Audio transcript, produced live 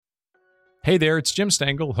Hey there, it's Jim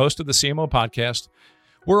Stengel, host of the CMO podcast.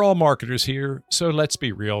 We're all marketers here, so let's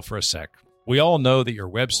be real for a sec. We all know that your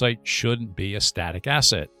website shouldn't be a static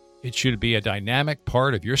asset. It should be a dynamic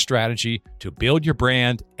part of your strategy to build your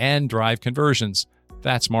brand and drive conversions.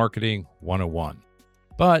 That's marketing 101.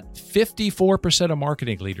 But 54% of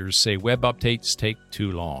marketing leaders say web updates take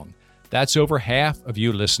too long. That's over half of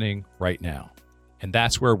you listening right now. And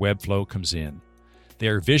that's where Webflow comes in.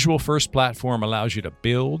 Their visual-first platform allows you to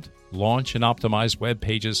build, launch, and optimize web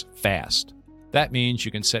pages fast. That means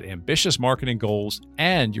you can set ambitious marketing goals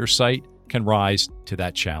and your site can rise to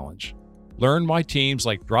that challenge. Learn why teams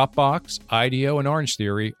like Dropbox, IDEO, and Orange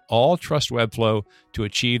Theory all trust Webflow to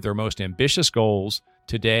achieve their most ambitious goals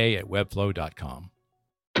today at webflow.com.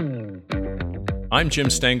 I'm Jim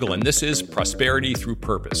Stengel, and this is Prosperity Through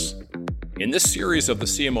Purpose. In this series of the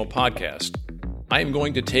CMO podcast, I am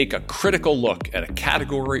going to take a critical look at a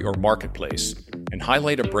category or marketplace and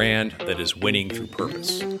highlight a brand that is winning through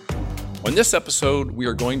purpose. On this episode, we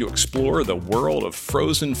are going to explore the world of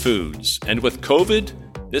frozen foods, and with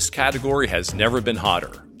COVID, this category has never been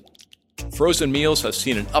hotter. Frozen meals have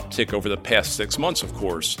seen an uptick over the past 6 months, of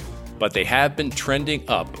course, but they have been trending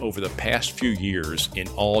up over the past few years in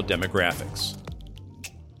all demographics.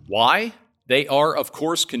 Why? They are, of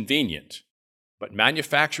course, convenient. But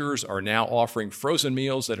manufacturers are now offering frozen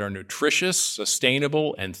meals that are nutritious,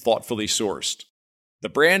 sustainable, and thoughtfully sourced. The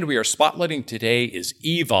brand we are spotlighting today is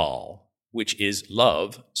EVOL, which is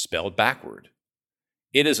love spelled backward.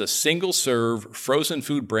 It is a single-serve frozen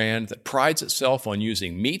food brand that prides itself on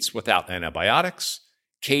using meats without antibiotics,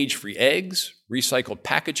 cage-free eggs, recycled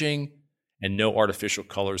packaging, and no artificial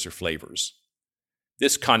colors or flavors.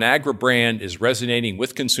 This ConAgra brand is resonating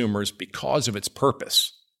with consumers because of its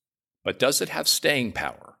purpose. But does it have staying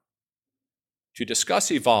power? To discuss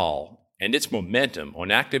EVOL and its momentum on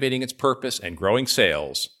activating its purpose and growing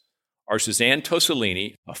sales are Suzanne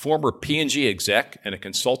Tosolini, a former P&G exec and a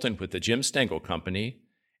consultant with the Jim Stengel Company,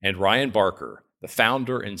 and Ryan Barker, the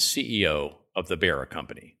founder and CEO of the Barra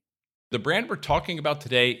Company. The brand we're talking about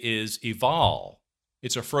today is EVOL.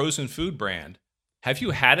 It's a frozen food brand. Have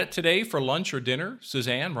you had it today for lunch or dinner,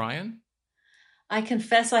 Suzanne, Ryan? I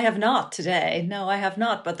confess I have not today. No, I have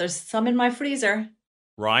not, but there's some in my freezer.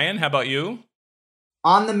 Ryan, how about you?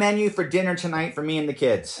 On the menu for dinner tonight for me and the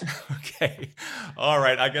kids. Okay. All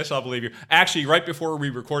right. I guess I'll believe you. Actually, right before we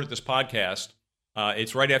recorded this podcast,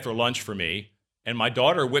 it's right after lunch for me, and my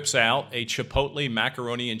daughter whips out a Chipotle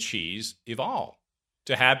macaroni and cheese EVOL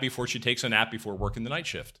to have before she takes a nap before working the night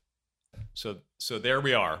shift. So there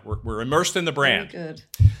we are. We're immersed in the brand. Very good.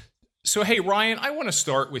 So, hey, Ryan, I want to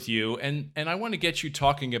start with you, and I want to get you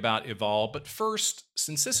talking about EVOL. But first,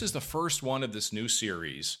 since this is the first one of this new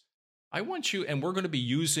series, I want you, and we're going to be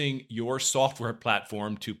using your software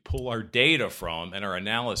platform to pull our data from and our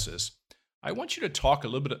analysis. I want you to talk a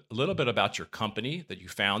little bit about your company that you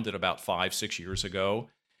founded about 5-6 years ago.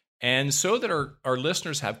 And so that our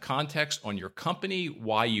listeners have context on your company,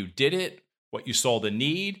 why you did it, what you saw the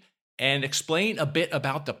need, and explain a bit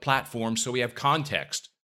about the platform so we have context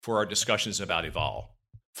for our discussions about EVOL.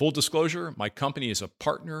 Full disclosure, my company is a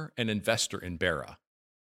partner and investor in Barra.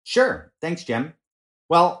 Sure. Thanks, Jim.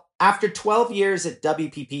 Well, after 12 years at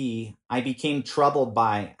WPP, I became troubled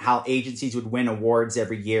by how agencies would win awards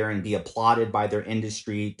every year and be applauded by their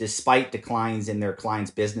industry despite declines in their clients'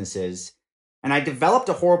 businesses. And I developed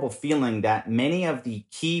a horrible feeling that many of the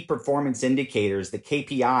key performance indicators, the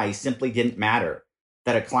KPIs, simply didn't matter.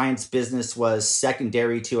 That a client's business was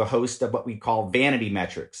secondary to a host of what we call vanity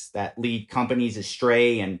metrics that lead companies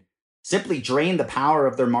astray and simply drain the power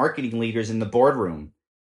of their marketing leaders in the boardroom.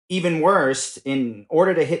 Even worse, in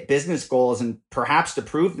order to hit business goals and perhaps to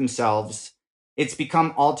prove themselves, it's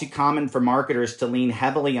become all too common for marketers to lean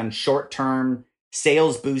heavily on short-term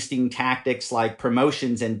sales-boosting tactics like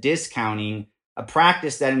promotions and discounting, a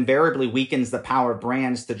practice that invariably weakens the power of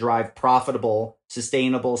brands to drive profitable,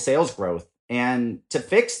 sustainable sales growth. And to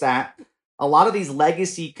fix that, a lot of these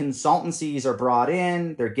legacy consultancies are brought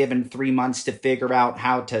in. They're given 3 months to figure out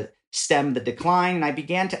how to stem the decline. And I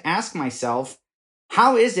began to ask myself,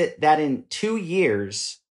 how is it that in 2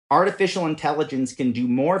 years, artificial intelligence can do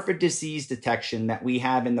more for disease detection than we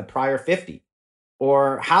have in the prior 50?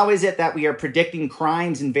 Or how is it that we are predicting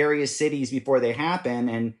crimes in various cities before they happen?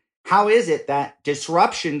 And how is it that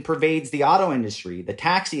disruption pervades the auto industry, the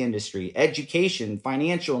taxi industry, education,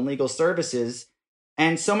 financial and legal services,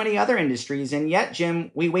 and so many other industries? And yet,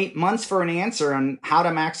 Jim, we wait months for an answer on how to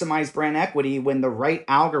maximize brand equity when the right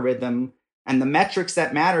algorithm and the metrics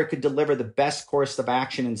that matter could deliver the best course of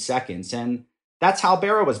action in seconds. And that's how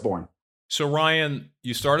Barra was born. So, Ryan,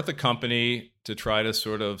 you started the company to try to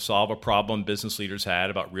sort of solve a problem business leaders had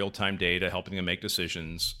about real-time data, helping them make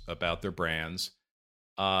decisions about their brands.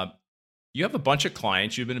 Uh, you have a bunch of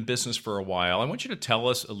clients. You've been in business for a while. I want you to tell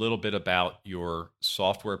us a little bit about your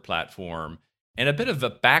software platform and a bit of a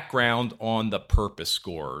background on the purpose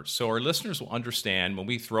score. So our listeners will understand when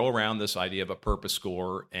we throw around this idea of a purpose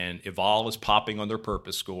score, and EVOL is popping on their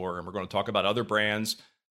purpose score, and we're going to talk about other brands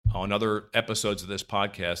on other episodes of this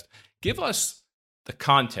podcast. Give us the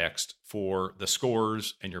context for the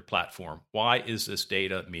scores and your platform. Why is this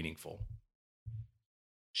data meaningful?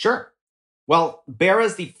 Sure. Well, Bera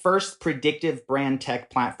is the first predictive brand tech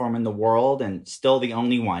platform in the world and still the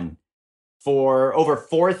only one. For over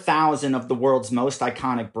 4,000 of the world's most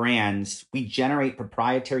iconic brands, we generate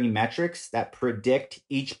proprietary metrics that predict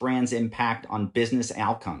each brand's impact on business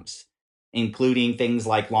outcomes, including things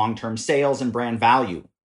like long-term sales and brand value.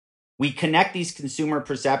 We connect these consumer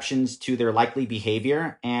perceptions to their likely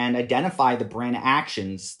behavior and identify the brand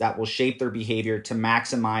actions that will shape their behavior to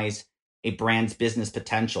maximize a brand's business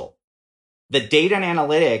potential. The data and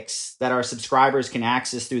analytics that our subscribers can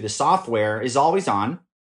access through the software is always on.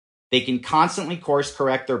 They can constantly course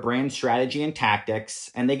correct their brand strategy and tactics,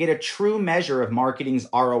 and they get a true measure of marketing's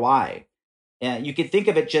ROI. You can think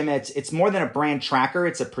of it, Jim, it's more than a brand tracker.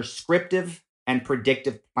 It's a prescriptive and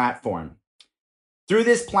predictive platform. Through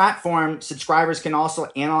this platform, subscribers can also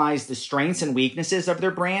analyze the strengths and weaknesses of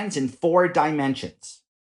their brands in 4 dimensions: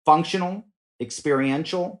 functional,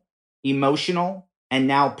 experiential, emotional, and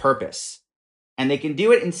now purpose. And they can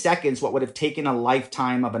do it in seconds, what would have taken a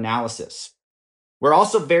lifetime of analysis. We're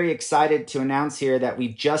also very excited to announce here that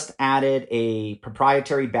we've just added a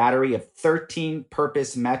proprietary battery of 13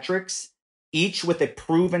 purpose metrics, each with a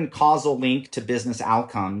proven causal link to business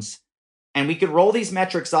outcomes. And we could roll these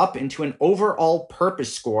metrics up into an overall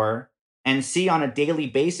purpose score and see on a daily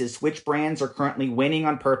basis which brands are currently winning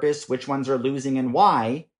on purpose, which ones are losing, and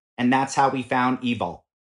why. And that's how we found EVOL.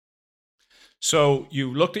 So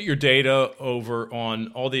you looked at your data over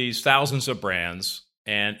on all these thousands of brands,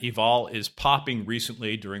 and EVOL is popping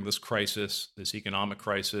recently during this crisis, this economic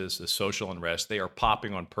crisis, this social unrest. They are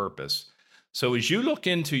popping on purpose. So as you look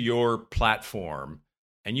into your platform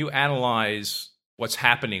and you analyze what's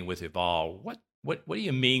happening with EVOL, what do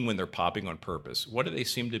you mean when they're popping on purpose? What do they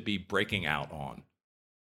seem to be breaking out on?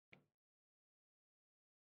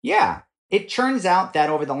 Yeah, it turns out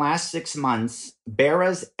that over the last 6 months,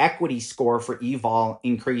 Bera's equity score for EVOL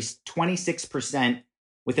increased 26%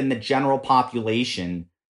 within the general population.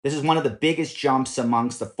 This is one of the biggest jumps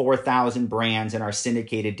amongst the 4,000 brands in our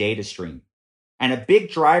syndicated data stream. And a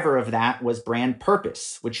big driver of that was brand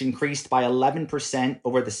purpose, which increased by 11%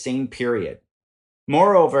 over the same period.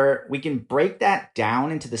 Moreover, we can break that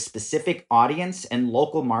down into the specific audience and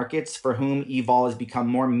local markets for whom EVOL has become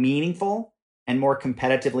more meaningful and more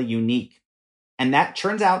competitively unique. And that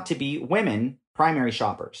turns out to be women primary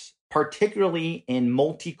shoppers, particularly in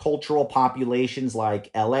multicultural populations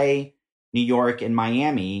like LA, New York, and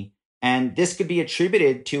Miami. And this could be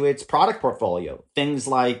attributed to its product portfolio, things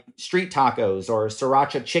like street tacos or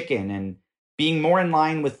sriracha chicken, and being more in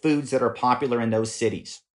line with foods that are popular in those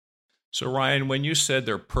cities. So Ryan, when you said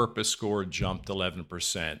their purpose score jumped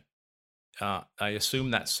 11%, I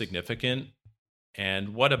assume that's significant.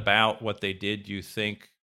 And what about what they did, you think,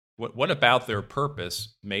 what about their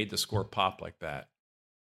purpose made the score pop like that?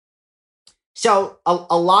 So a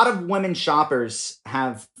lot of women shoppers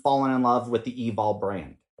have fallen in love with the EVOL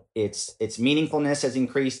brand. Its meaningfulness has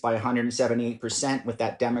increased by 178% with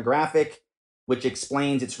that demographic, which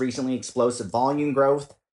explains its recently explosive volume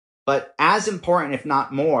growth. But as important, if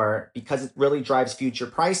not more, because it really drives future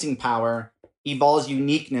pricing power, EVOL's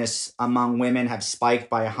uniqueness among women have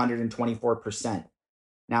spiked by 124%.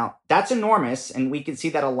 Now, that's enormous, and we can see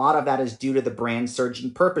that a lot of that is due to the brand's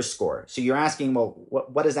surging purpose score. So you're asking, well,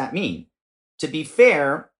 what does that mean? To be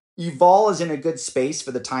fair, EVOL is in a good space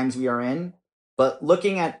for the times we are in, but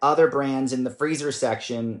looking at other brands in the freezer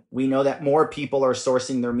section, we know that more people are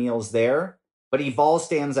sourcing their meals there. But EVOL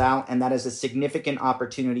stands out, and that is a significant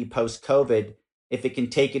opportunity post-COVID if it can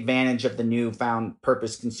take advantage of the newfound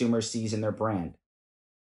purpose consumers sees in their brand.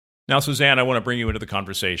 Now, Suzanne, I want to bring you into the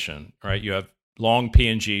conversation. All right, you have long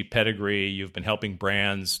P&G pedigree. You've been helping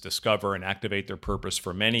brands discover and activate their purpose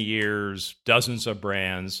for many years, dozens of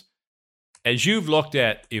brands. As you've looked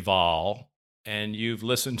at EVOL and you've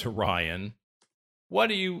listened to Ryan, what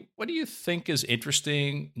do you think is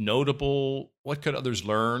interesting, notable? What could others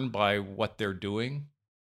learn by what they're doing?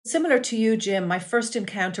 Similar to you, Jim, my first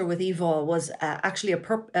encounter with EVOL was actually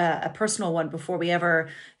a personal one before we ever,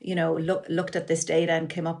 looked at this data and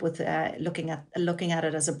came up with looking at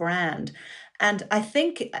it as a brand. And I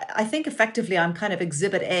think effectively I'm kind of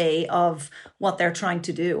exhibit A of what they're trying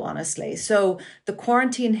to do, honestly. So the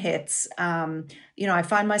quarantine hits. I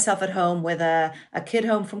find myself at home with a kid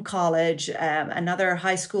home from college, another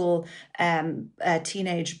high school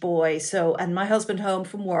teenage boy. So, and my husband home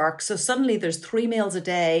from work. So suddenly there's 3 meals a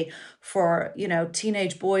day for,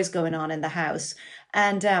 teenage boys going on in the house.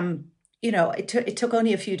 And, it took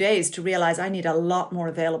only a few days to realize I need a lot more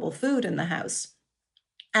available food in the house.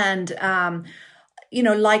 And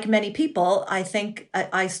like many people, I think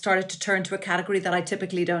I started to turn to a category that I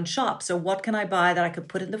typically don't shop. So what can I buy that I could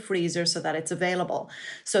put in the freezer so that it's available?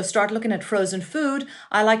 So start looking at frozen food.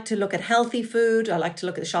 I like to look at healthy food. I like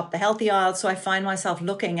to shop the healthy aisle. So I find myself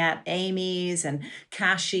looking at Amy's and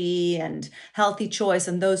Kashi and Healthy Choice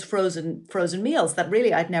and those frozen meals that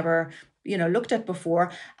really I'd never looked at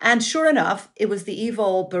before. And sure enough, it was the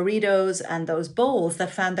EVOL burritos and those bowls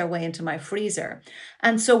that found their way into my freezer.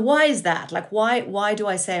 And so why is that? Like, why do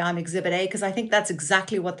I say I'm exhibit A? Because I think that's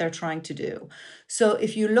exactly what they're trying to do. So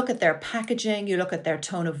if you look at their packaging, you look at their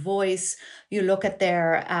tone of voice, you look at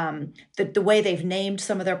their the way they've named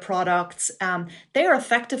some of their products, they are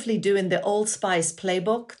effectively doing the Old Spice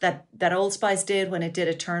playbook that Old Spice did when it did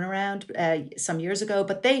a turnaround some years ago.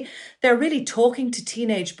 But they're really talking to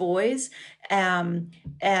teenage boys.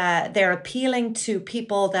 They're appealing to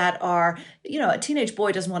people that are, a teenage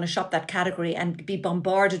boy doesn't want to shop that category and be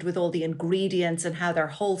bombarded with all the ingredients and how they're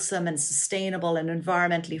wholesome and sustainable and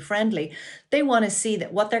environmentally friendly. They want to see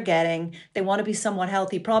that what they're getting. They want to be somewhat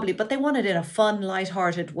healthy, probably, but they want it in a fun,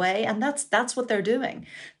 lighthearted way, and that's what they're doing.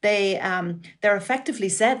 They're effectively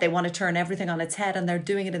said they want to turn everything on its head, and they're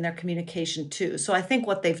doing it in their communication too. So I think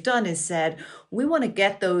what they've done is said, we want to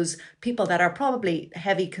get those people that are probably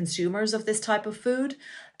heavy consumers of this type of food,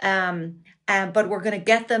 but we're going to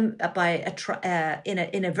get them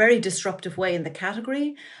in a very disruptive way in the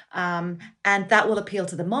category, and that will appeal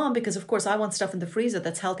to the mom because, of course, I want stuff in the freezer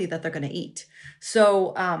that's healthy that they're going to eat.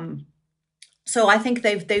 So I think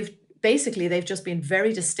they've just been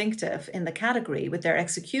very distinctive in the category with their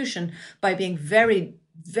execution by being very,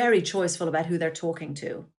 very choiceful about who they're talking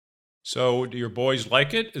to. So do your boys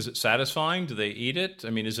like it? Is it satisfying? Do they eat it? I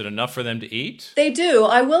mean, is it enough for them to eat? They do.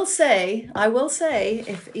 I will say,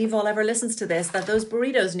 if EVOL ever listens to this, that those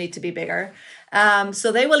burritos need to be bigger.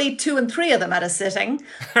 So they will eat 2 and 3 of them at a sitting.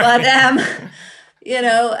 But,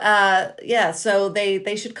 yeah, so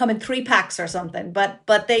they should come in 3 packs or something.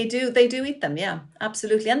 But they do eat them. Yeah,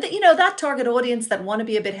 absolutely. And, that target audience that want to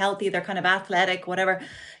be a bit healthy, they're kind of athletic, whatever,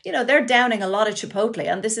 they're downing a lot of Chipotle.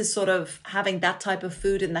 And this is sort of having that type of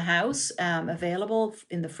food in the house available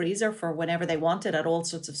in the freezer for whenever they want it at all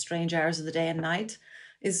sorts of strange hours of the day and night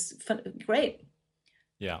is great.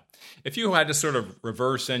 Yeah. If you had to sort of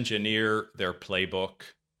reverse engineer their playbook,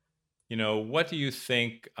 what do you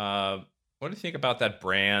think? What do you think about that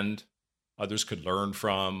brand others could learn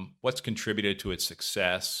from? What's contributed to its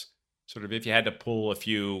success? Sort of if you had to pull a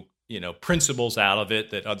few, principles out of it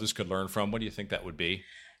that others could learn from, what do you think that would be?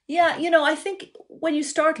 Yeah, I think when you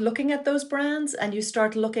start looking at those brands and you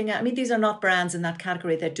start looking at, I mean, these are not brands in that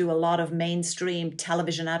category that do a lot of mainstream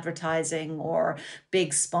television advertising or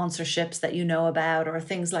big sponsorships that you know about or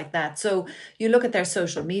things like that. So you look at their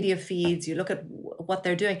social media feeds, you look at what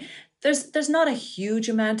they're doing. There's not a huge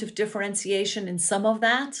amount of differentiation in some of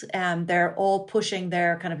that. They're all pushing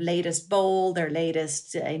their kind of latest bowl, their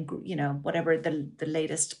latest, whatever the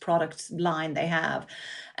latest product line they have.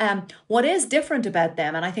 What is different about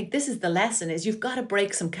them, and I think this is the lesson, is you've got to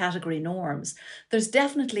break some category norms. There's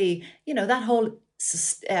definitely, that whole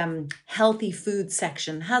healthy food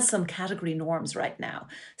section has some category norms right now.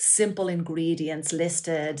 Simple ingredients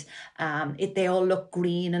listed. They all look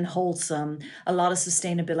green and wholesome. A lot of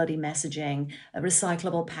sustainability messaging,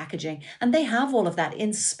 recyclable packaging, and they have all of that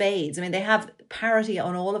in spades. I mean, they have parity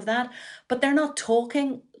on all of that, but they're not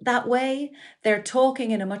talking that way. They're talking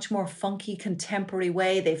in a much more funky, contemporary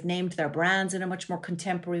way. They've named their brands in a much more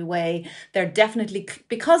contemporary way. They're definitely,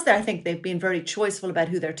 because I think they've been very choiceful about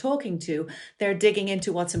who they're talking to, they're digging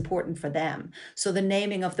into what's important for them. So the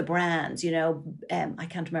naming of the brands, I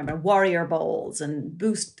can't remember, Warrior Bowls and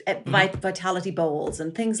Boost Vitality Bowls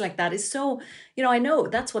and things like that is so, I know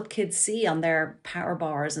that's what kids see on their power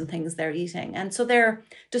bars and things they're eating. And so they're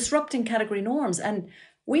disrupting category norms. And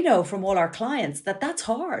we know from all our clients that that's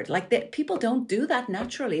hard. Like people don't do that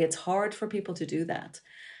naturally. It's hard for people to do that.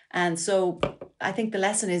 And so I think the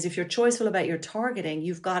lesson is if you're choiceful about your targeting,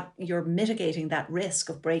 you're mitigating that risk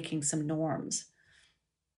of breaking some norms.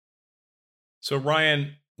 So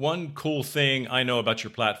Ryan, one cool thing I know about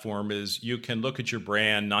your platform is you can look at your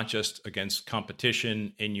brand not just against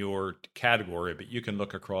competition in your category, but you can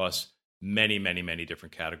look across many, many, many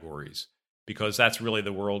different categories. because that's really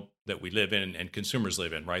the world that we live in and consumers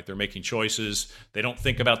live in, right? They're making choices. They don't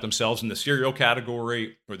think about themselves in the cereal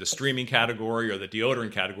category or the streaming category or the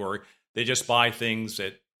deodorant category. They just buy things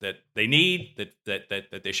that they need,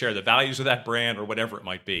 that they share the values of that brand or whatever it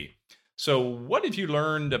might be. So what have you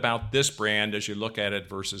learned about this brand as you look at it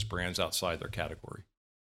versus brands outside their category?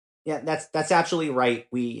 Yeah, that's absolutely right.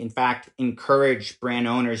 We, in fact, encourage brand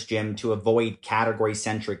owners, Jim, to avoid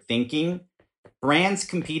category-centric thinking. Brands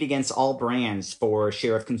compete against all brands for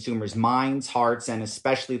share of consumers' minds, hearts, and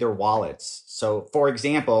especially their wallets. So, for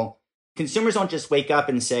example, consumers don't just wake up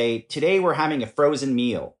and say, today we're having a frozen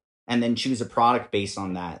meal, and then choose a product based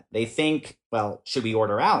on that. They think, well, should we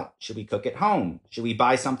order out? Should we cook at home? Should we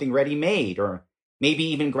buy something ready-made? Or maybe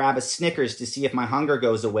even grab a Snickers to see if my hunger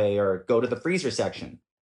goes away, or go to the freezer section.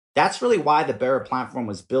 That's really why the Bearer platform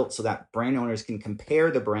was built, so that brand owners can compare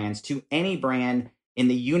the brands to any brand in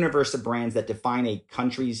the universe of brands that define a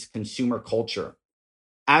country's consumer culture.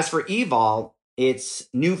 As for EVOL, its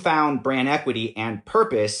newfound brand equity and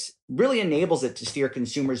purpose really enables it to steer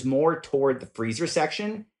consumers more toward the freezer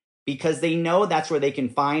section because they know that's where they can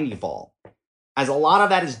find EVOL. As a lot of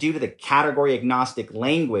that is due to the category agnostic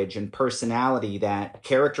language and personality that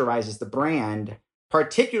characterizes the brand,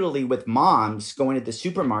 particularly with moms going to the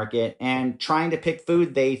supermarket and trying to pick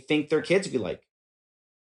food they think their kids would like.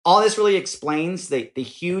 All this really explains the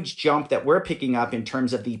huge jump that we're picking up in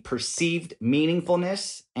terms of the perceived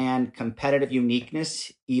meaningfulness and competitive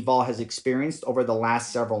uniqueness EVOL has experienced over the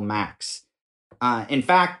last several Macs. In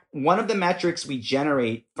fact, one of the metrics we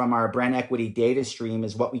generate from our brand equity data stream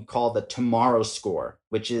is what we call the tomorrow score,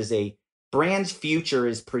 which is a brand's future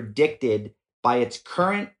is predicted by its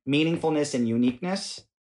current meaningfulness and uniqueness.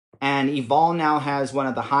 And EVOL now has one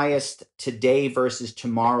of the highest today versus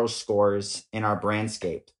tomorrow scores in our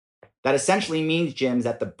brandscape. That essentially means, Jim,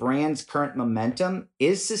 that the brand's current momentum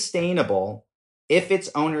is sustainable if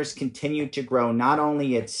its owners continue to grow not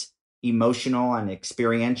only its emotional and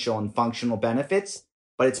experiential and functional benefits,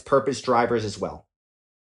 but its purpose drivers as well.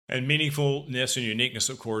 And meaningfulness and uniqueness,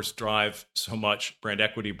 of course, drive so much brand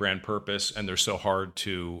equity, brand purpose, and they're so hard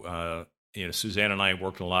to, Suzanne and I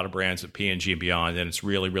worked in a lot of brands at P&G and beyond, and it's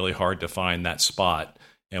really, really hard to find that spot.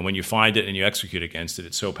 And when you find it and you execute against it,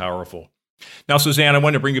 it's so powerful. Now, Suzanne, I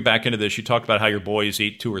want to bring you back into this. You talked about how your boys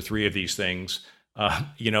eat 2 or 3 of these things,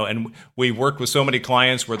 and we work with so many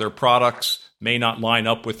clients where their products may not line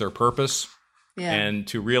up with their purpose. Yeah. And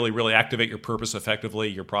to really, really activate your purpose effectively,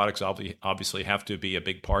 your products obviously have to be a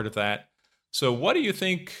big part of that. So what do you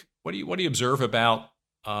think, what do you observe about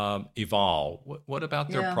EVOL? What about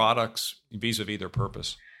their products vis-a-vis their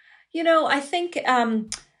purpose? I think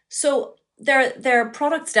so. Their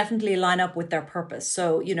products definitely line up with their purpose.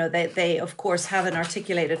 So, they of course have an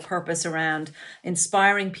articulated purpose around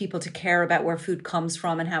inspiring people to care about where food comes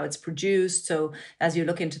from and how it's produced. So as you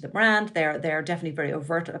look into the brand, they're definitely very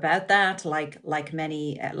overt about that, like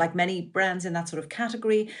many brands in that sort of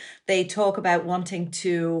category. They talk about wanting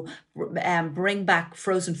to bring back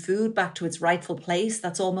frozen food back to its rightful place.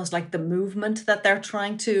 That's almost like the movement that they're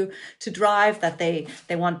trying to drive, that they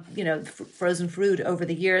want, frozen food over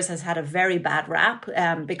the years has had a very bad rap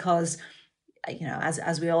because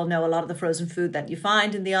as we all know, a lot of the frozen food that you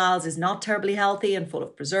find in the aisles is not terribly healthy and full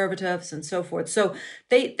of preservatives and so forth. So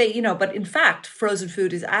they but in fact, frozen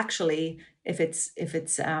food is actually, if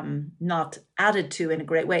it's not added to in a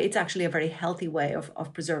great way, it's actually a very healthy way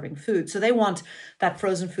of preserving food. So they want that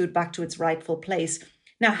frozen food back to its rightful place.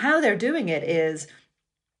 Now, how they're doing it is,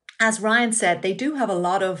 as Ryan said, they do have a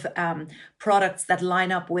lot of products that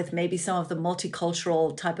line up with maybe some of the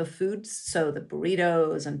multicultural type of foods. So the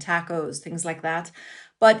burritos and tacos, things like that.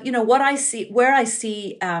 But, where I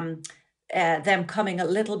see them coming a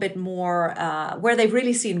little bit more, where they've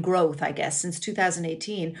really seen growth, I guess, since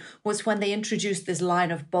 2018, was when they introduced this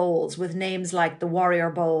line of bowls with names like the Warrior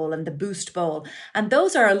Bowl and the Boost Bowl. And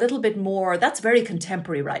those are a little bit more, that's very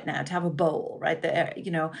contemporary right now, to have a bowl, right?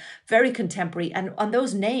 Very contemporary. And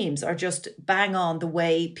those names are just bang on the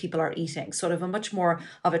way people are eating, sort of a much more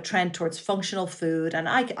of a trend towards functional food. And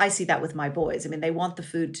I see that with my boys. I mean, they want the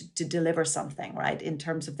food to deliver something, right, in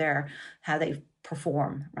terms of how they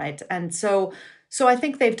perform, right? And so I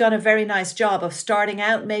think they've done a very nice job of starting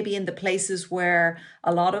out maybe in the places where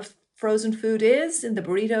a lot of frozen food is, in the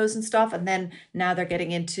burritos and stuff, and then now they're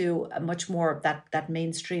getting into a much more of that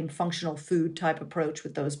mainstream functional food type approach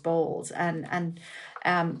with those bowls. And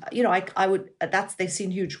I would, they've seen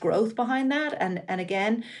huge growth behind that, and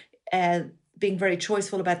again, being very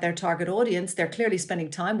choiceful about their target audience. They're clearly spending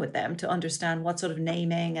time with them to understand what sort of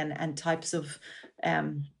naming and types of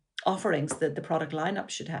offerings that the product lineup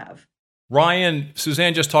should have. Ryan,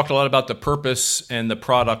 Suzanne just talked a lot about the purpose and the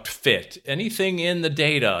product fit. Anything in the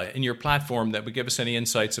data in your platform that would give us any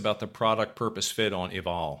insights about the product purpose fit on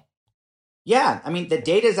EVOL? Yeah, I mean, the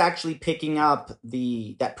data is actually picking up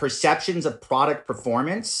that perceptions of product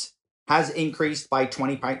performance has increased by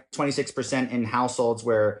 26% in households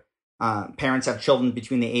where parents have children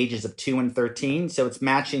between the ages of 2 and 13. So it's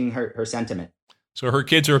matching her sentiment. So her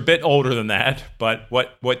kids are a bit older than that, but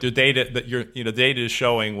what the data that the data is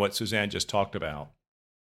showing what Suzanne just talked about.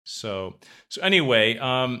 So anyway,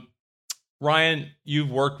 Ryan, you've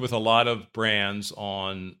worked with a lot of brands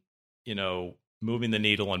on, moving the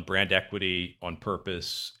needle on brand equity, on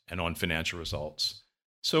purpose, and on financial results.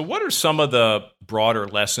 So what are some of the broader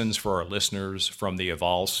lessons for our listeners from the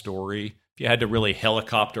EVOL story? If you had to really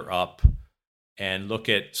helicopter up and look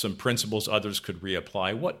at some principles others could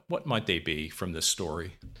reapply, what might they be from this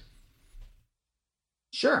story?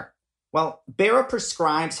 Sure. Well, Barra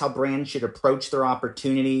prescribes how brands should approach their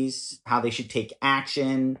opportunities, how they should take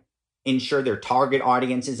action, ensure their target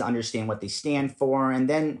audiences understand what they stand for, and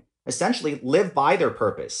then essentially live by their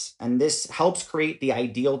purpose. And this helps create the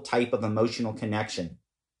ideal type of emotional connection.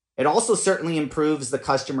 It also certainly improves the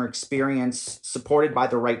customer experience, supported by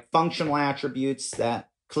the right functional attributes that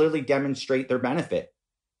clearly demonstrate their benefit.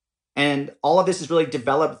 And all of this is really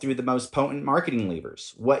developed through the most potent marketing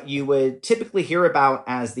levers. What you would typically hear about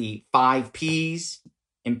as the 5 Ps,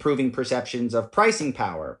 improving perceptions of pricing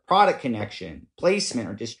power, product connection, placement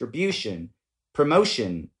or distribution,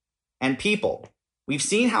 promotion, and people. We've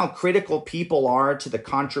seen how critical people are to the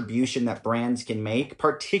contribution that brands can make,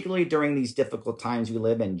 particularly during these difficult times we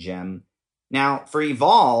live in, Jim. Now, for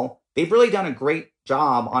EVOL, they've really done a great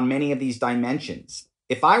job on many of these dimensions.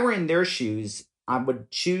 If I were in their shoes, I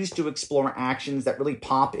would choose to explore actions that really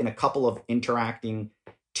pop in a couple of interacting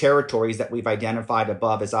territories that we've identified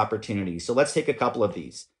above as opportunities. So let's take a couple of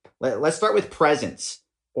these. Let's start with presence,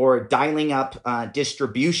 or dialing up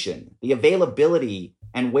distribution, the availability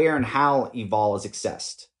and where and how EVOL is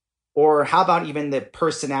accessed. Or how about even the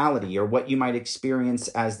personality, or what you might experience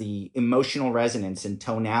as the emotional resonance and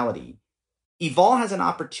tonality? EVOL has an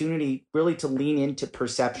opportunity really to lean into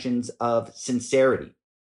perceptions of sincerity.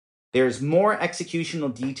 There's more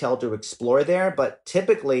executional detail to explore there, but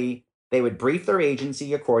typically they would brief their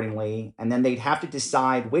agency accordingly, and then they'd have to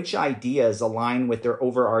decide which ideas align with their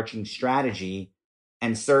overarching strategy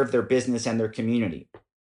and serve their business and their community.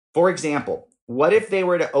 For example, what if they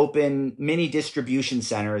were to open mini distribution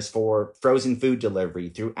centers for frozen food delivery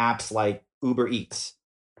through apps like Uber Eats?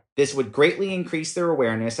 This would greatly increase their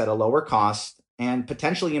awareness at a lower cost and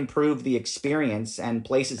potentially improve the experience and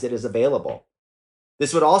places it is available.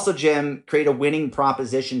 This would also, Jim, create a winning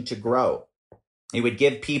proposition to grow. It would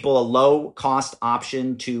give people a low-cost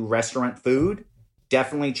option to restaurant food,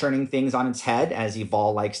 definitely turning things on its head, as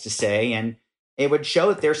EVOL likes to say, and it would show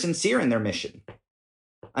that they're sincere in their mission.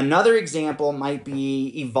 Another example might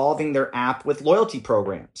be evolving their app with loyalty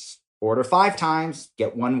programs. Order 5 times,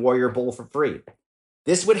 get 1 Warrior Bowl for free.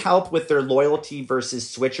 This would help with their loyalty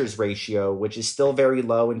versus switchers ratio, which is still very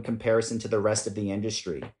low in comparison to the rest of the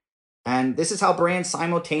industry. And this is how brands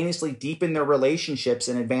simultaneously deepen their relationships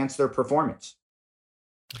and advance their performance.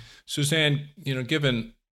 Suzanne,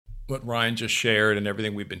 given what Ryan just shared and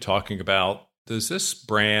everything we've been talking about, does this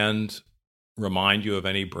brand remind you of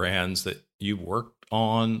any brands that you worked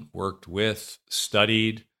on, worked with,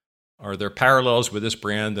 studied? Are there parallels with this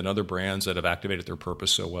brand and other brands that have activated their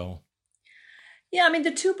purpose so well? Yeah, I mean, the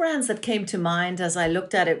 2 brands that came to mind as I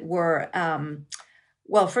looked at it were,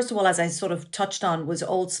 well, first of all, as I sort of touched on, was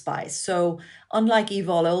Old Spice. So unlike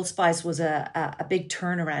EVOL, Old Spice was a big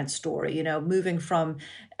turnaround story, moving from,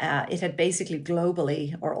 it had basically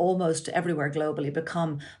globally, or almost everywhere globally,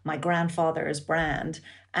 become my grandfather's brand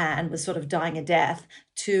and was sort of dying a death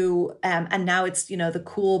to, and now it's, the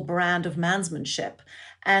cool brand of mansmanship.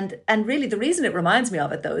 And really the reason it reminds me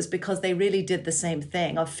of it, though, is because they really did the same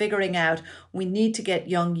thing of figuring out we need to get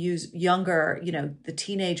younger, the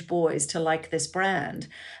teenage boys to like this brand.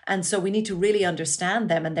 And so we need to really understand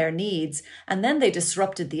them and their needs. And then they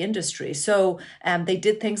disrupted the industry. So they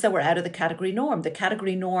did things that were out of the category norm. The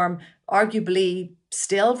category norm, arguably,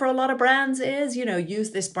 still for a lot of brands is,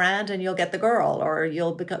 use this brand and you'll get the girl, or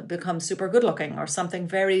you'll become super good looking, or something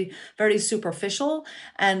very, very superficial.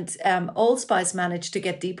 And Old Spice managed to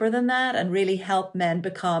get deeper than that and really help men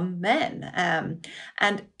become men.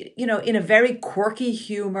 And, in a very quirky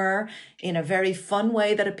humor, in a very fun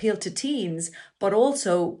way that appealed to teens, but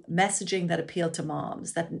also messaging that appealed to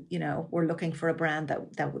moms that, were looking for a brand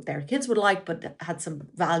that their kids would like, but had some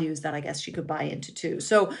values that I guess she could buy into too.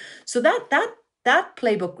 So that that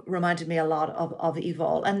playbook reminded me a lot of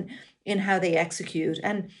EVOL and in how they execute.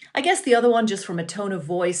 And I guess the other one, just from a tone of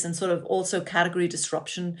voice and sort of also category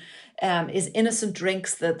disruption, is Innocent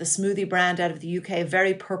Drinks, the smoothie brand out of the UK, a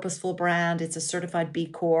very purposeful brand. It's a certified B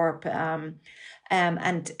Corp.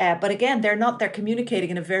 But again, they're communicating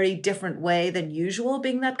in a very different way than usual,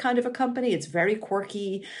 being that kind of a company. It's very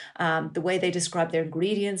quirky. The way they describe their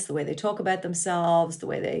ingredients, the way they talk about themselves, the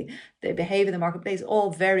way they behave in the marketplace, all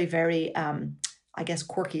very, very I guess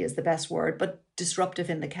quirky is the best word, but disruptive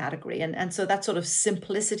in the category. And so that sort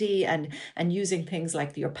simplicity and using things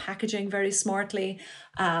like your packaging very smartly,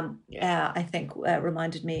 I think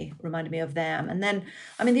reminded me of them. And then,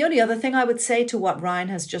 I mean, the only other thing I would say to what Ryan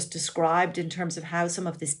has just described in terms of how some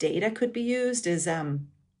of this data could be used is,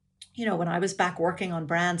 when I was back working on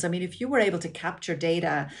brands, I mean, if you were able to capture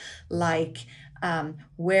data like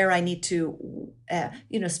where I need to,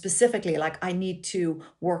 specifically, like I need to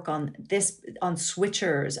work on this, on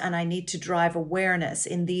switchers, and I need to drive awareness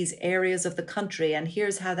in these areas of the country. And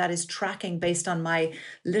here's how that is tracking based on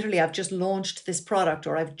literally, I've just launched this product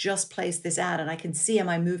or I've just placed this ad, and I can see, am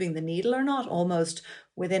I moving the needle or not? Almost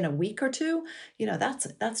within a week or two,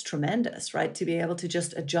 that's tremendous, right? To be able to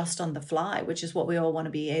just adjust on the fly, which is what we all want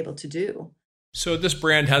to be able to do. So this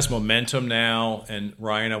brand has momentum now, and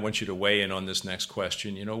Ryan, I want you to weigh in on this next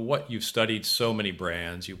question. You've studied so many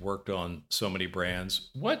brands, you've worked on so many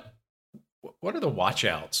brands. What are the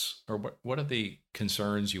watchouts, or what are the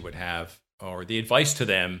concerns you would have, or the advice to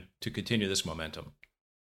them to continue this momentum?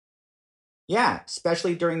 Yeah,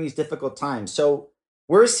 especially during these difficult times. So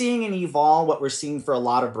we're seeing in EVOL what we're seeing for a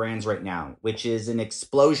lot of brands right now, which is an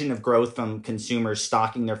explosion of growth from consumers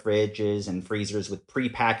stocking their fridges and freezers with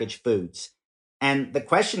prepackaged foods. And the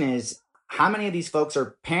question is, how many of these folks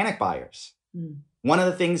are panic buyers? One of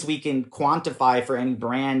the things we can quantify for any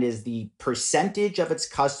brand is the percentage of its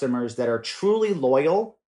customers that are truly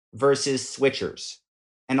loyal versus switchers.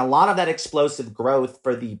 And a lot of that explosive growth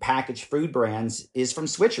for the packaged food brands is from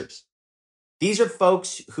switchers. These are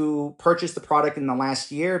folks who purchased the product in the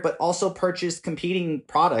last year, but also purchased competing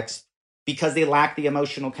products because they lack the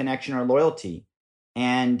emotional connection or loyalty.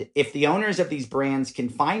 And if the owners of these brands can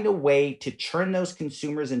find a way to turn those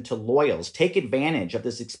consumers into loyals, take advantage of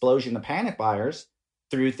this explosion of panic buyers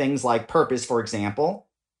through things like purpose, for example,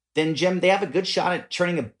 then Jim, they have a good shot at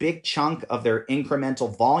turning a big chunk of their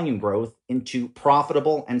incremental volume growth into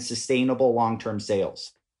profitable and sustainable long-term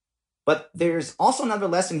sales. But there's also another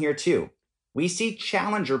lesson here too. We see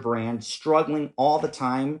challenger brands struggling all the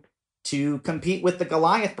time to compete with the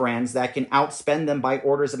Goliath brands that can outspend them by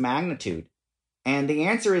orders of magnitude. And the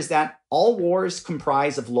answer is that all wars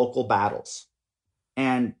comprise of local battles,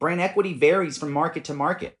 and brand equity varies from market to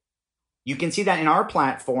market. You can see that in our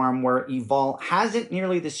platform, where EVOL hasn't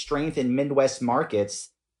nearly the strength in Midwest markets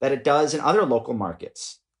that it does in other local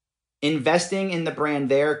markets. Investing in the brand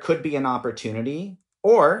there could be an opportunity,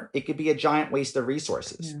 or it could be a giant waste of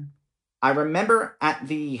resources. Yeah. I remember at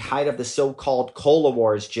the height of the so-called cola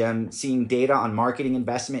wars, Jim, seeing data on marketing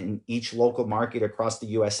investment in each local market across the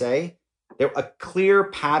USA. There, a clear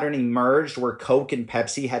pattern emerged where Coke and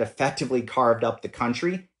Pepsi had effectively carved up the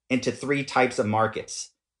country into three types of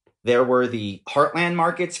markets. There were the heartland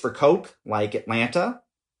markets for Coke, like Atlanta,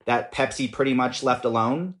 that Pepsi pretty much left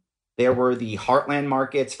alone. There were the heartland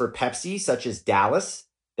markets for Pepsi, such as Dallas,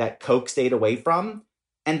 that Coke stayed away from.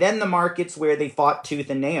 And then the markets where they fought tooth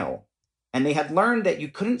and nail. And they had learned that you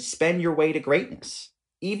couldn't spend your way to greatness,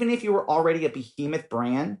 even if you were already a behemoth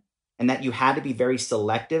brand, and that you had to be very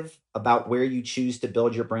selective about where you choose to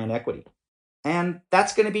build your brand equity. And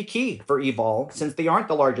that's going to be key for EVOL, since they aren't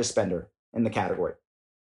the largest spender in the category.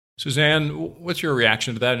 Suzanne, what's your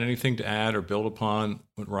reaction to that? Anything to add or build upon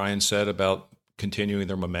what Ryan said about continuing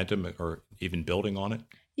their momentum or even building on it?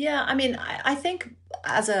 Yeah, I mean, I think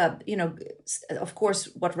of course,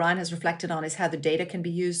 what Ryan has reflected on is how the data can be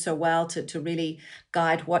used so well to really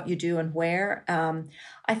guide what you do and where.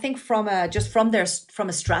 I think from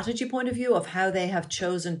a strategy point of view of how they have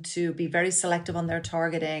chosen to be very selective on their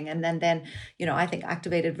targeting, and then I think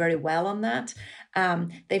activated very well on that.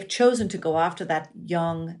 They've chosen to go after that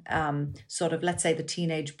young, sort of, let's say, the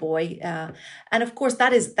teenage boy, and of course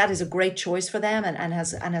that is a great choice for them, and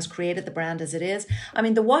has created the brand as it is. I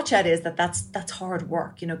mean, the watch out is that's hard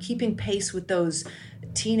work, keeping pace with those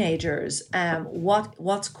teenagers,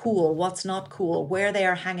 what's cool, what's not cool, where they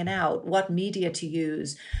are hanging out, what media to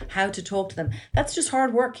use, how to talk to them. That's just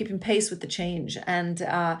hard work, keeping pace with the change. And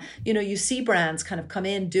you see brands kind of come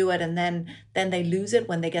in, do it, and then they lose it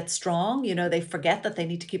when they get strong. They forget that they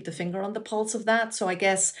need to keep the finger on the pulse of that. So I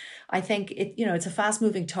think it's a fast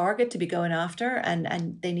moving target to be going after,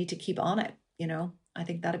 and they need to keep on it. I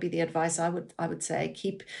think that'd be the advice I would say.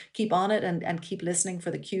 Keep on it and keep listening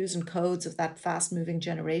for the cues and codes of that fast moving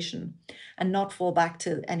generation and not fall back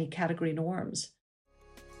to any category norms.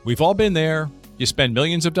 We've all been there. You spend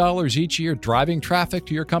millions of dollars each year driving traffic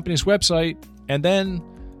to your company's website, and then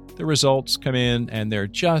the results come in and they're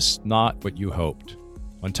just not what you hoped.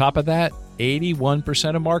 On top of that,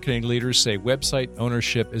 81% of marketing leaders say website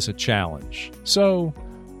ownership is a challenge. So,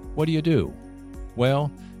 what do?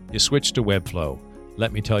 Well, you switch to Webflow.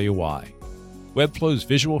 Let me tell you why. Webflow's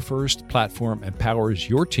visual-first platform empowers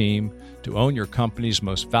your team to own your company's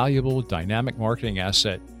most valuable dynamic marketing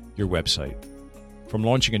asset, your website. From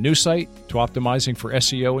launching a new site to optimizing for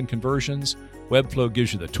SEO and conversions, Webflow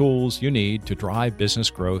gives you the tools you need to drive business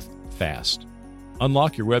growth fast.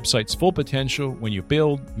 Unlock your website's full potential when you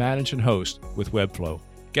build, manage, and host with Webflow.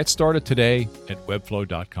 Get started today at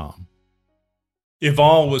webflow.com.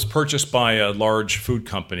 EVOL was purchased by a large food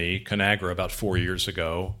company, Conagra, about 4 years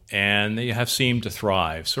ago, and they have seemed to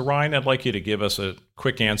thrive. So, Ryan, I'd like you to give us a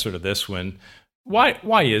quick answer to this one.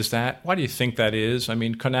 Why is that? Why do you think that is? I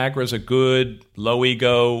mean, Conagra is a good,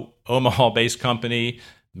 low-ego, Omaha-based company.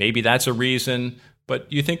 Maybe that's a reason. But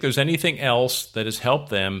do you think there's anything else that has helped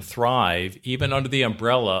them thrive, even under the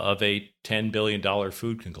umbrella of a $10 billion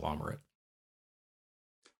food conglomerate?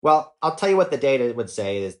 Well, I'll tell you what the data would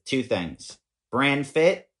say is two things: brand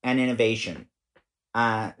fit and innovation.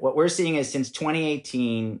 What we're seeing is since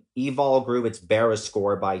 2018, EVOL grew its BERA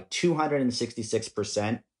score by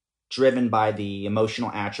 266%, driven by the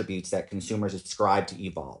emotional attributes that consumers ascribe to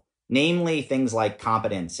EVOL, namely things like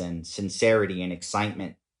competence and sincerity and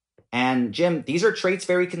excitement. And Jim, these are traits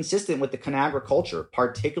very consistent with the Conagra culture,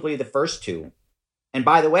 particularly the first two. And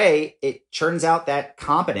by the way, it turns out that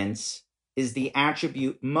competence is the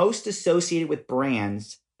attribute most associated with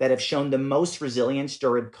brands that have shown the most resilience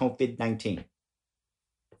during COVID-19.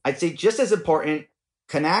 I'd say just as important,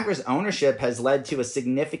 Conagra's ownership has led to a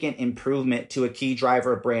significant improvement to a key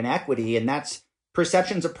driver of brand equity, and that's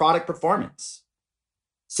perceptions of product performance.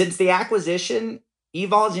 Since the acquisition,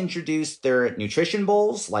 EVOL has introduced their nutrition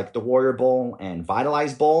bowls like the Warrior Bowl and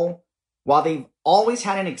Vitalize Bowl. While they've always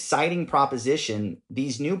had an exciting proposition,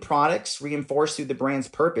 these new products reinforce through the brand's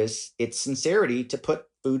purpose its sincerity to put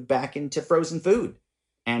food back into frozen food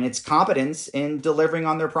and its competence in delivering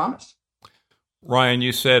on their promise. Ryan,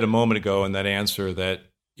 you said a moment ago in that answer that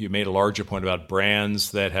you made a larger point about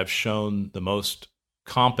brands that have shown the most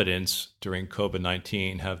competence during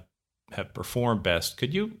COVID-19 have performed best.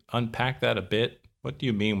 Could you unpack that a bit? What do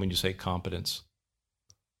you mean when you say competence?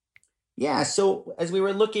 Yeah, so as we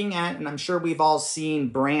were looking at, and I'm sure we've all seen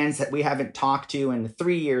brands that we haven't talked to in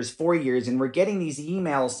 3 years, 4 years, and we're getting these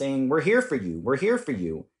emails saying, we're here for you, we're here for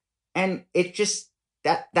you. And it just,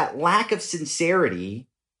 that lack of sincerity,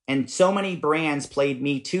 and so many brands played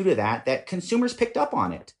me too to that consumers picked up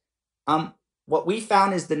on it. What we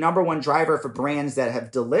found is the number one driver for brands that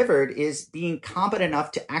have delivered is being competent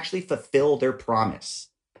enough to actually fulfill their promise.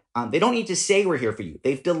 They don't need to say we're here for you.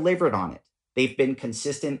 They've delivered on it. They've been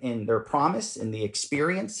consistent in their promise, in the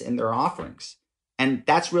experience, in their offerings. And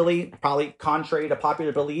that's really, probably contrary to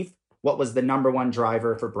popular belief, what was the number one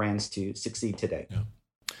driver for brands to succeed today. Yeah.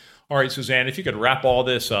 All right, Suzanne, if you could wrap all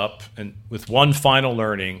this up and with one final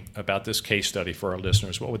learning about this case study for our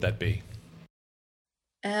listeners, what would that be?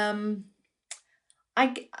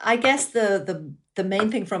 I guess the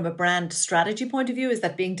main thing from a brand strategy point of view is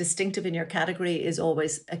that being distinctive in your category is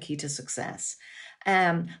always a key to success.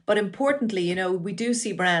 But importantly, we do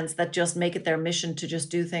see brands that just make it their mission to just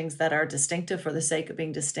do things that are distinctive for the sake of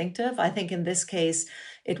being distinctive. I think in this case,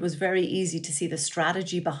 it was very easy to see the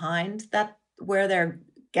strategy behind that, where they're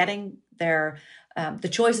getting their the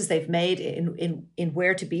choices they've made in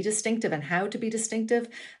where to be distinctive and how to be distinctive.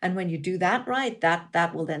 And when you do that right,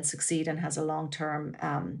 that will then succeed and has a long-term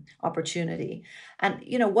opportunity. And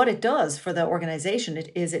what it does for the organization,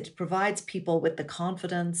 it provides people with the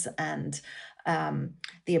confidence and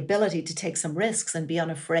the ability to take some risks and be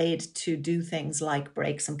unafraid to do things like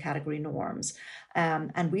break some category norms.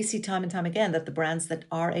 And we see time and time again that the brands that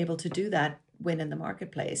are able to do that win in the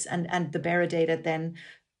marketplace. And the BERA data then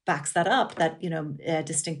backs that up, that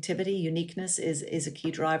distinctivity, uniqueness is a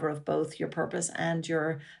key driver of both your purpose and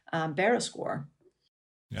your BERA score.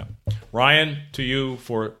 Yeah. Ryan, to you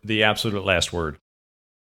for the absolute last word.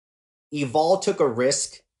 EVOL took a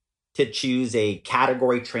risk to choose a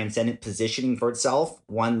category transcendent positioning for itself,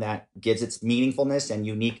 one that gives its meaningfulness and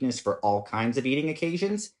uniqueness for all kinds of eating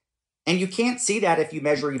occasions. And you can't see that if you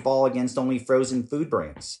measure EVOL against only frozen food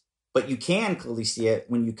brands. But you can clearly see it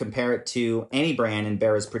when you compare it to any brand in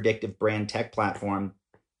BERA's predictive brand tech platform,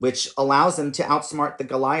 which allows them to outsmart the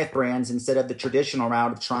Goliath brands instead of the traditional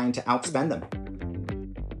route of trying to outspend them.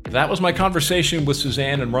 That was my conversation with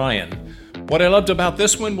Suzanne and Ryan. What I loved about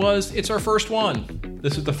this one was it's our first one.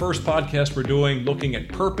 This is the first podcast we're doing looking at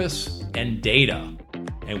purpose and data.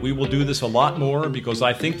 And we will do this a lot more because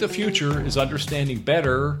I think the future is understanding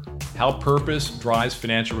better how purpose drives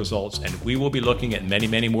financial results. And we will be looking at many,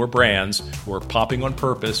 many more brands who are popping on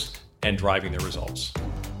purpose and driving their results.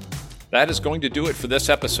 That is going to do it for this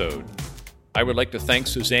episode. I would like to thank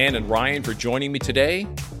Suzanne and Ryan for joining me today.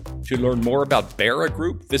 To learn more about Bera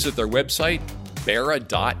Group, visit their website,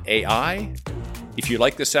 bera.ai. If you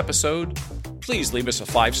like this episode, please leave us a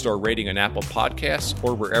 5-star rating on Apple Podcasts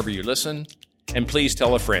or wherever you listen, and please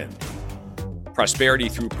tell a friend. Prosperity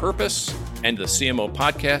Through Purpose and the CMO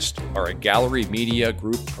Podcast are a Gallery Media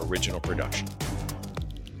Group original production.